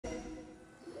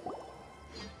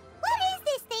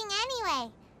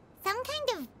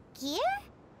here?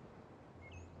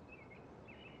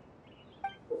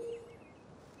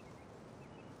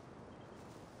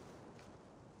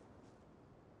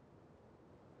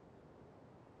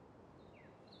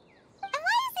 And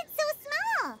why is it so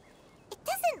small? It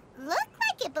doesn't look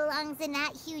like it belongs in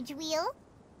that huge wheel.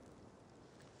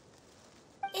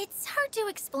 It's hard to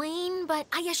explain, but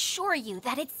I assure you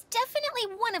that it's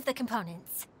definitely one of the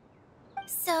components.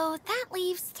 So that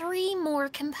leaves 3 more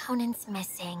components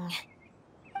missing.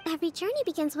 Every journey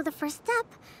begins with a first step.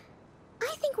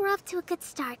 I think we're off to a good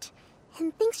start,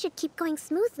 and things should keep going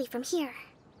smoothly from here.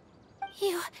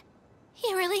 You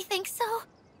really think so?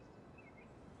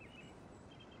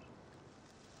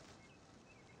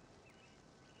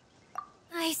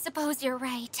 I suppose you're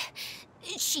right.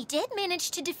 She did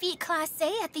manage to defeat Class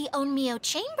A at the Onmyo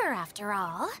Chamber, after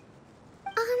all.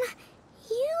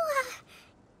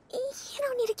 You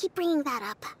don't need to keep bringing that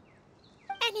up.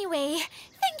 Anyway,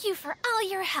 thank you for all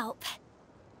your help.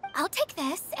 I'll take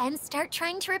this and start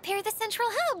trying to repair the central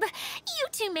hub. You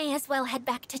two may as well head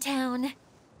back to town.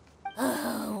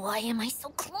 Oh, why am I so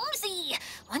clumsy?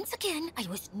 Once again, I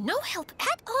was no help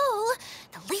at all.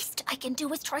 The least I can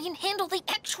do is try and handle the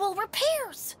actual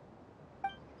repairs.